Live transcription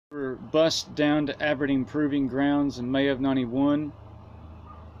bus down to Aberdeen Proving Grounds in May of '91.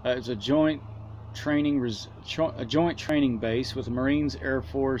 It was a joint training base with the Marines, Air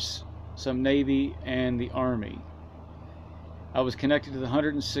Force, some Navy, and the Army. I was connected to the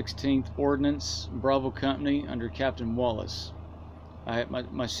 116th Ordnance Bravo Company under Captain Wallace.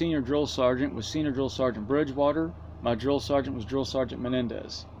 My senior drill sergeant was Senior Drill Sergeant Bridgewater. My drill sergeant was Drill Sergeant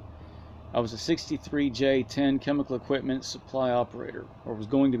Menendez. I was a 63J-10 chemical equipment supply operator, or was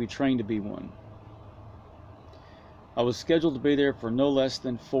going to be trained to be one. I was scheduled to be there for no less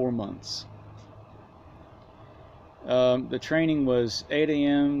than 4 months. The training was 8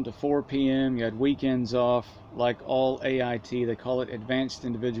 a.m. to 4 p.m. You had weekends off, like all AIT. They call it Advanced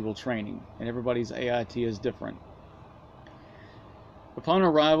Individual Training, and everybody's AIT is different. Upon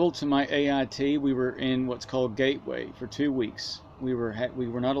arrival to my AIT, we were in what's called Gateway for 2 weeks. We were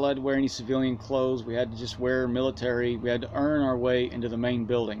not allowed to wear any civilian clothes. We had to just wear military. We had to earn our way into the main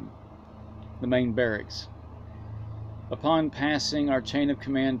building, the main barracks. Upon passing our chain of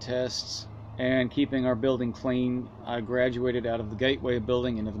command tests and keeping our building clean, I graduated out of the Gateway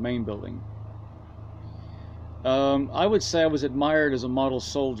building into the main building. I would say I was admired as a model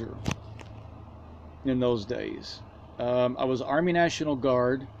soldier in those days. I was Army National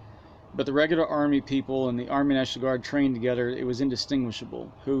Guard, but the regular Army people and the Army National Guard trained together. It was indistinguishable.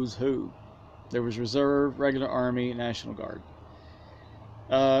 Who's who? There was Reserve, regular Army, National Guard.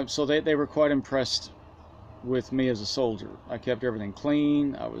 So they were quite impressed with me as a soldier. I kept everything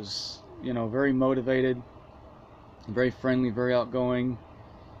clean. I was, very motivated, very friendly, very outgoing.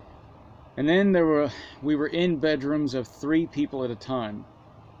 And then we were in bedrooms of 3 people at a time.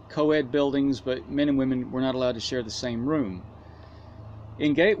 Co-ed buildings, but men and women were not allowed to share the same room.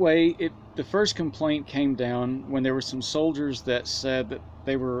 In Gateway, the first complaint came down when there were some soldiers that said that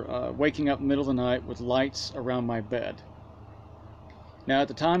they were waking up in the middle of the night with lights around my bed. Now, at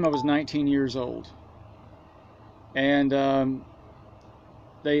the time, I was 19 years old. And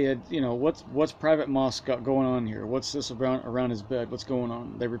they had, what's Private Moss got going on here? What's this around his bed? What's going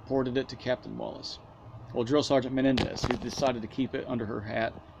on? They reported it to Captain Wallace. Well, Drill Sergeant Menendez, who decided to keep it under her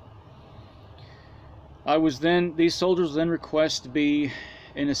hat. These soldiers then requested to be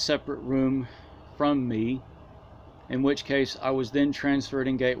in a separate room from me, in which case I was then transferred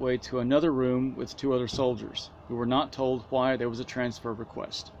in Gateway to another room with 2 other soldiers who were not told why there was a transfer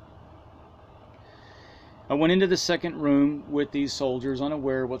request. I went into the second room with these soldiers,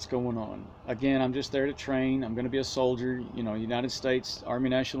 unaware of what's going on. Again, I'm just there to train. I'm going to be a soldier, United States Army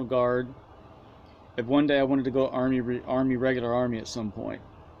National Guard. If one day I wanted to go Army, regular Army at some point.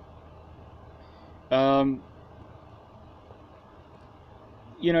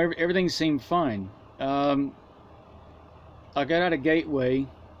 Everything seemed fine. I got out of Gateway.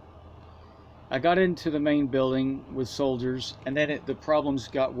 I got into the main building with soldiers, and then the problems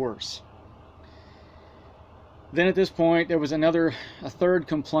got worse. Then at this point, there was a 3rd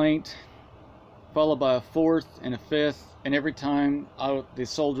complaint, followed by a 4th and a 5th, and every time the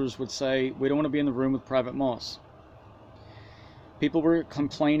soldiers would say, "We don't want to be in the room with Private Moss." People were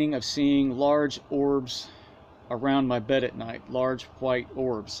complaining of seeing large orbs around my bed at night, large white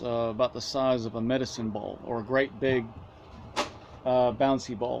orbs, about the size of a medicine ball or a great big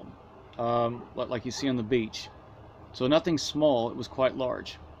bouncy ball, like you see on the beach. So nothing small, it was quite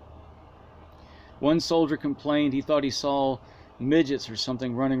large. One soldier complained he thought he saw midgets or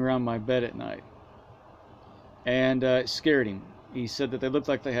something running around my bed at night. And it scared him. He said that they looked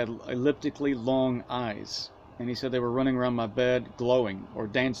like they had elliptically long eyes. And he said they were running around my bed glowing or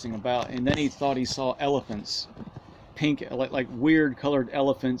dancing about. And then he thought he saw elephants, pink, like weird colored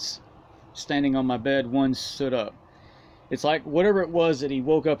elephants standing on my bed. One stood up. It's like whatever it was that he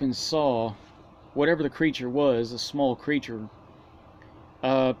woke up and saw, whatever the creature was, a small creature.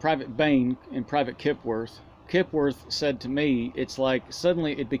 Private Bain and Private Kipworth said to me, it's like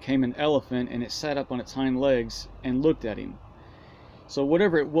suddenly it became an elephant and it sat up on its hind legs and looked at him. So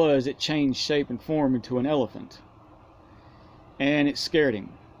whatever it was, it changed shape and form into an elephant. And it scared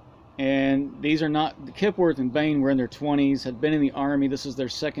him. And these are not, Kipworth and Bain were in their 20s, had been in the Army. This is their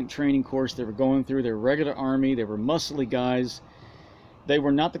 2nd training course they were going through. They were regular Army. They were muscly guys. They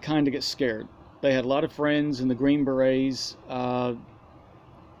were not the kind to get scared. They had a lot of friends in the Green Berets.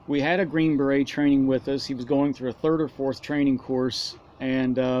 We had a Green Beret training with us. He was going through a 3rd or 4th training course,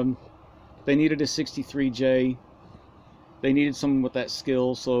 and they needed a 63J. They needed someone with that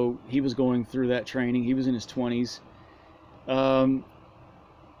skill, so he was going through that training. He was in his 20s.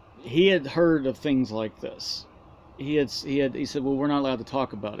 He had heard of things like this. He said, well, we're not allowed to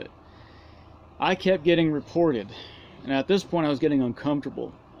talk about it. I kept getting reported, and at this point I was getting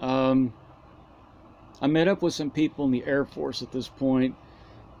uncomfortable. I met up with some people in the Air Force at this point.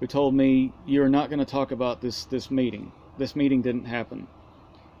 who told me, you're not going to talk about this meeting. This meeting didn't happen.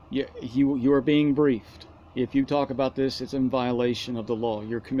 You are being briefed. If you talk about this, it's in violation of the law.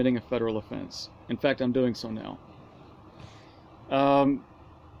 You're committing a federal offense. In fact, I'm doing so now.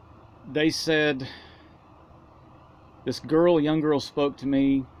 They said, this young girl spoke to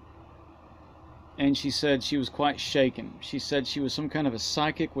me, and she said she was quite shaken. She said she was some kind of a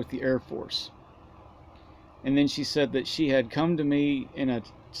psychic with the Air Force. And then she said that she had come to me in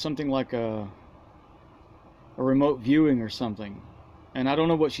something like a remote viewing or something. And I don't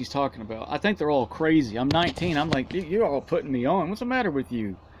know what she's talking about. I think they're all crazy. I'm 19. I'm like, you're all putting me on. What's the matter with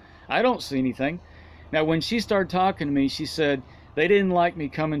you? I don't see anything. Now, when she started talking to me, she said they didn't like me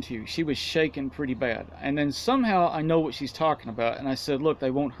coming to you. She was shaking pretty bad. And then somehow I know what she's talking about. And I said, look, they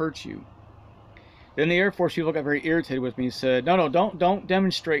won't hurt you. Then the Air Force people got very irritated with me and said, no, don't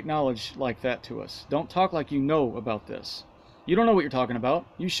demonstrate knowledge like that to us. Don't talk like you know about this. You don't know what you're talking about.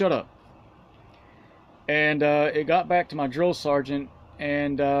 You shut up. And it got back to my drill sergeant.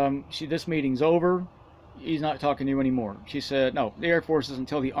 And this meeting's over. He's not talking to you anymore. She said, no, the Air Force doesn't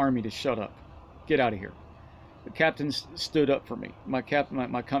tell the Army to shut up. Get out of here. The captain stood up for me. My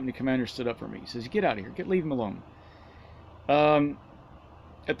company commander stood up for me. He says, get out of here. Leave him alone.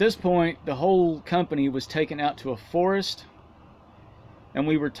 At this point, the whole company was taken out to a forest. And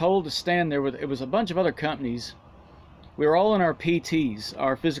we were told to stand there it was a bunch of other companies. We were all in our PTs,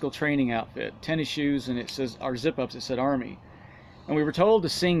 our physical training outfit, tennis shoes, and it says, our zip-ups, it said Army. And we were told to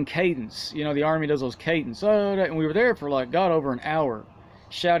sing cadence. You know, the Army does those cadence. And we were there for like, God, over an hour,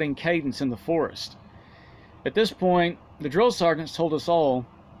 shouting cadence in the forest. At this point, the drill sergeants told us all,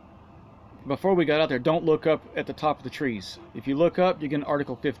 before we got out there, don't look up at the top of the trees. If you look up, you get an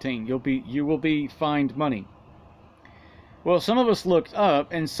Article 15. You will be fined money. Well, some of us looked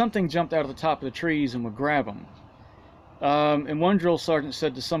up, and something jumped out of the top of the trees and would grab them. And one drill sergeant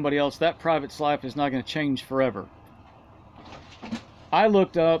said to somebody else, that private's life is not going to change forever. I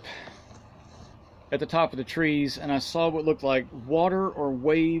looked up at the top of the trees, and I saw what looked like water or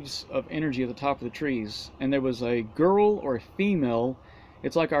waves of energy at the top of the trees. And there was a girl or a female.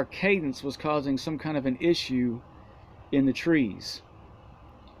 It's like our cadence was causing some kind of an issue in the trees.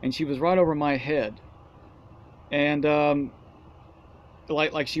 And she was right over my head. And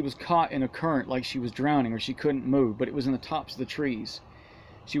like she was caught in a current, like she was drowning or she couldn't move, but it was in the tops of the trees.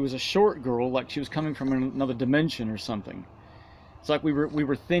 She was a short girl, like she was coming from another dimension or something. It's like we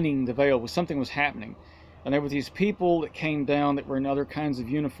were thinning the veil. Something was happening. And there were these people that came down that were in other kinds of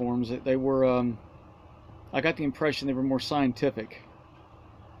uniforms. That they were, I got the impression they were more scientific.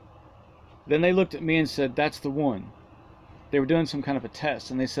 Then they looked at me and said, that's the one. They were doing some kind of a test,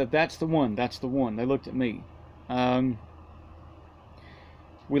 and they said, that's the one, that's the one. They looked at me.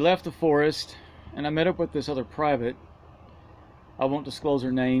 We left the forest, and I met up with this other private. I won't disclose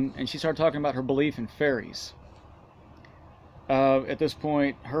her name, and she started talking about her belief in fairies. At this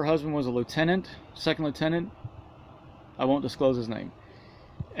point, her husband was a lieutenant, second lieutenant. I won't disclose his name.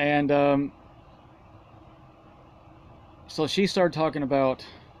 And so she started talking about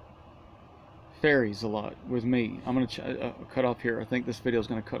fairies a lot with me. I'm going to cut off here. I think this video is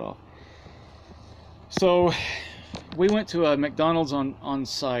going to cut off. So we went to a McDonald's on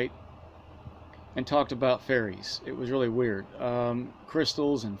site and talked about fairies. It was really weird.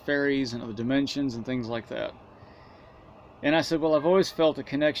 Crystals and fairies and other dimensions and things like that. And I said, well, I've always felt a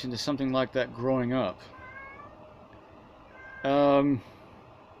connection to something like that growing up.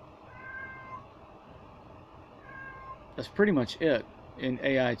 That's pretty much it in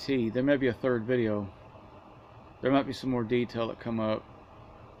AIT. There may be a third video. There might be some more detail that come up.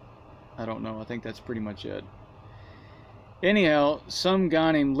 I don't know. I think that's pretty much it. Anyhow, some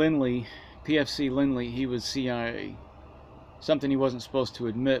guy named Lindley, PFC Lindley, he was CIA. Something he wasn't supposed to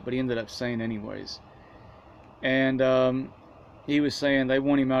admit, but he ended up saying anyways. And he was saying they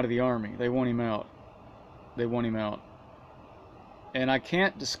want him out of the Army. They want him out. They want him out. And I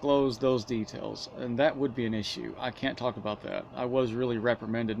can't disclose those details, and that would be an issue. I can't talk about that. I was really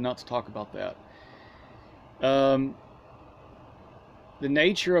reprimanded not to talk about that. The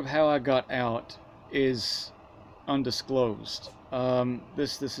nature of how I got out is undisclosed.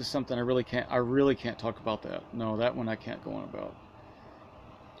 This is something I really can't talk about that. No, that one I can't go on about.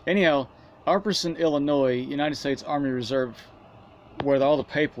 Anyhow, Arperson, Illinois, United States Army Reserve, where all the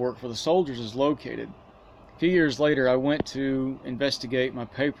paperwork for the soldiers is located. A few years later, I went to investigate my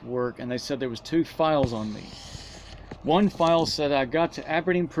paperwork, and they said there was 2 files on me. One file said I got to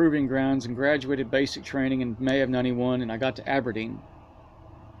Aberdeen Proving Grounds and graduated basic training in May of '91, and I got to Aberdeen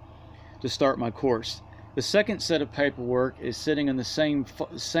to start my course. The second set of paperwork is sitting in the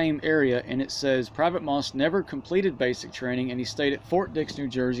same area, and it says Private Moss never completed basic training, and he stayed at Fort Dix, New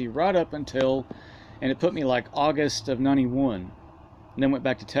Jersey, right up until, and it put me like August of '91, and then went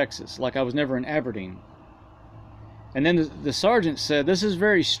back to Texas, like I was never in Aberdeen. And then the sergeant said, this is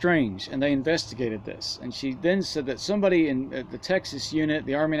very strange, and they investigated this. And she then said that somebody in the Texas unit,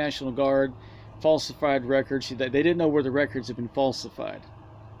 the Army National Guard, falsified records. They didn't know where the records had been falsified.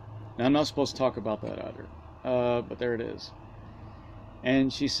 Now, I'm not supposed to talk about that either, but there it is.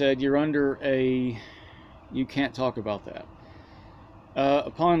 And she said, you're under a, you can't talk about that.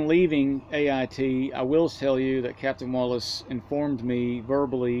 Upon leaving AIT, I will tell you that Captain Wallace informed me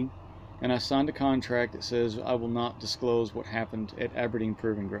verbally, and I signed a contract that says I will not disclose what happened at Aberdeen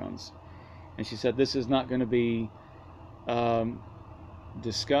Proving Grounds. And she said, this is not going to be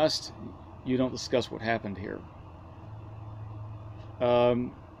discussed. You don't discuss what happened here.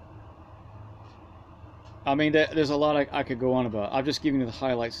 I mean, there's a lot I could go on about. I've just given you the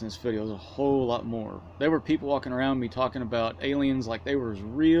highlights in this video. There's a whole lot more. There were people walking around me talking about aliens like they were as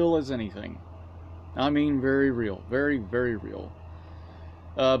real as anything. I mean, very real. Very, very real.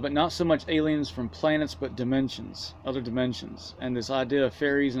 But not so much aliens from planets, but dimensions, other dimensions. And this idea of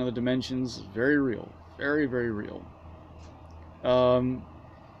fairies and other dimensions is very real. Very, very real.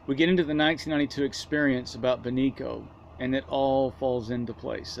 We get into the 1992 experience about Benico, and it all falls into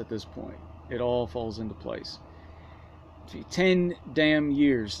place at this point. It all falls into place. 10 damn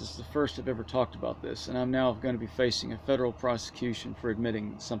years. This is the first I've ever talked about this, and I'm now going to be facing a federal prosecution for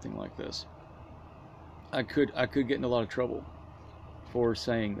admitting something like this. I could get in a lot of trouble for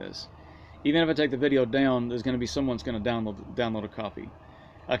saying this. Even if I take the video down, there's going to be someone's going to download a copy.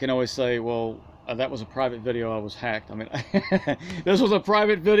 I can always say, well, that was a private video, I was hacked. I mean, this was a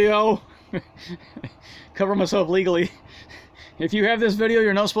private video. Cover myself legally. If you have this video,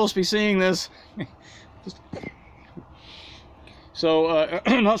 you're not supposed to be seeing this. So,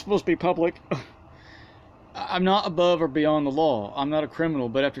 not supposed to be public. I'm not above or beyond the law. I'm not a criminal,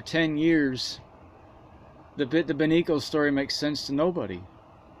 but after 10 years, the Benico story makes sense to nobody.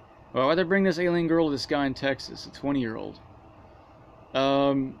 Well, why'd they bring this alien girl to this guy in Texas, a 20-year-old?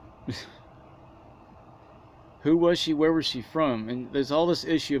 Who was she? Where was she from? And there's all this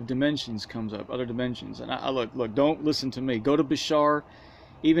issue of dimensions comes up, other dimensions. And I look, don't listen to me. Go to Bashar.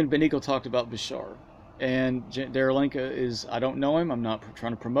 Even Benico talked about Bashar. And Derilenka is, I don't know him. I'm not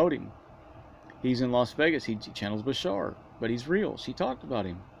trying to promote him. He's in Las Vegas. He channels Bashar. But he's real. She talked about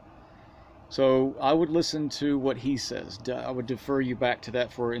him. So I would listen to what he says. I would defer you back to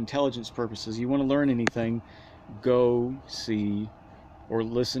that for intelligence purposes. You want to learn anything, go see or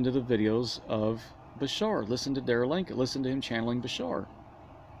listen to the videos of Bashar. Listen to Derilenka. Listen to him channeling Bashar.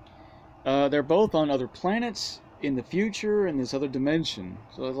 They're both on other planets in the future in this other dimension.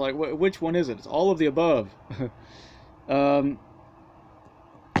 So it's like, which one is it? It's all of the above.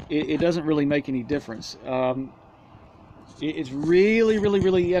 It doesn't really make any difference. It's really, really,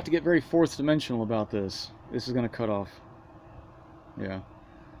 really, you have to get very fourth dimensional about this. This is going to cut off. Yeah.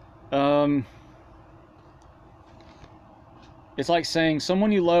 It's like saying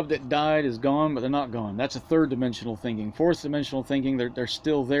someone you love that died is gone, but they're not gone. That's a third dimensional thinking. Fourth dimensional thinking, they're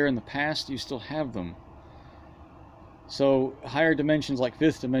still there in the past. You still have them. So higher dimensions like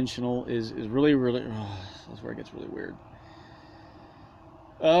fifth dimensional is really, really, that's where it gets really weird.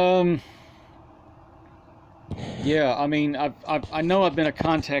 Yeah, I mean, I know I've been a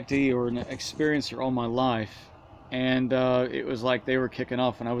contactee or an experiencer all my life, and it was like they were kicking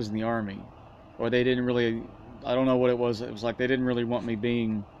off when I was in the Army, or they didn't really, I don't know what it was. It was like they didn't really want me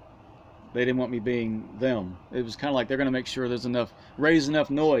being, they didn't want me being them. It was kind of like they're going to make sure there's enough, raise enough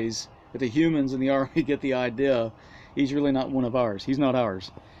noise that the humans in the Army get the idea he's really not one of ours. He's not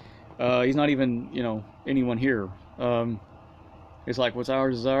ours. He's not even, you know, anyone here. It's like what's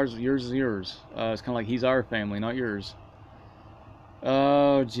ours is ours, yours is yours. It's kind of like he's our family, not yours.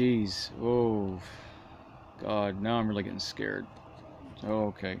 Oh, jeez. Oh, God. Now I'm really getting scared.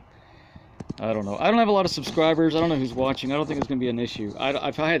 Okay. I don't know. I don't have a lot of subscribers. I don't know who's watching. I don't think it's going to be an issue.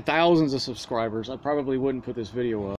 If I had thousands of subscribers, I probably wouldn't put this video up.